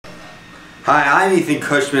Hi, I'm Ethan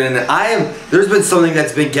Cushman, and there's been something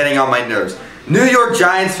that's been getting on my nerves. New York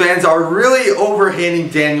Giants fans are really overhating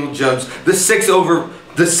Daniel Jones, the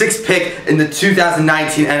sixth pick in the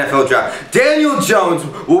 2019 NFL Draft. Daniel Jones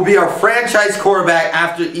will be our franchise quarterback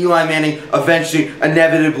after Eli Manning eventually,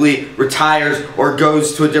 inevitably retires or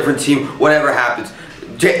goes to a different team, whatever happens.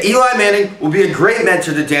 Eli Manning will be a great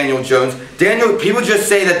mentor to Daniel Jones. People just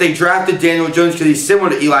say that they drafted Daniel Jones because he's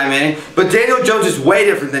similar to Eli Manning, but Daniel Jones is way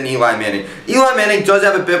different than Eli Manning. Eli Manning does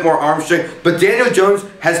have a bit more arm strength, but Daniel Jones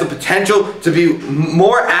has the potential to be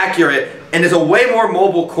more accurate and is a way more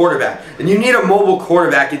mobile quarterback. And you need a mobile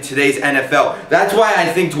quarterback in today's NFL. That's why I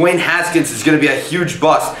think Dwayne Haskins is going to be a huge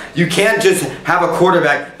bust. You can't just have a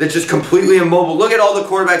quarterback that's just completely immobile. Look at all the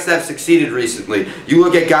quarterbacks that have succeeded recently. You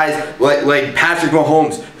look at guys like Patrick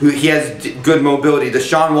Mahomes, who he has good mobility,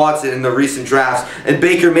 Deshaun Watson in the recent drafts, and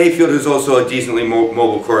Baker Mayfield, who's also a decently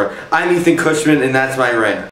mobile quarterback. I'm Ethan Cushman, and that's my rant.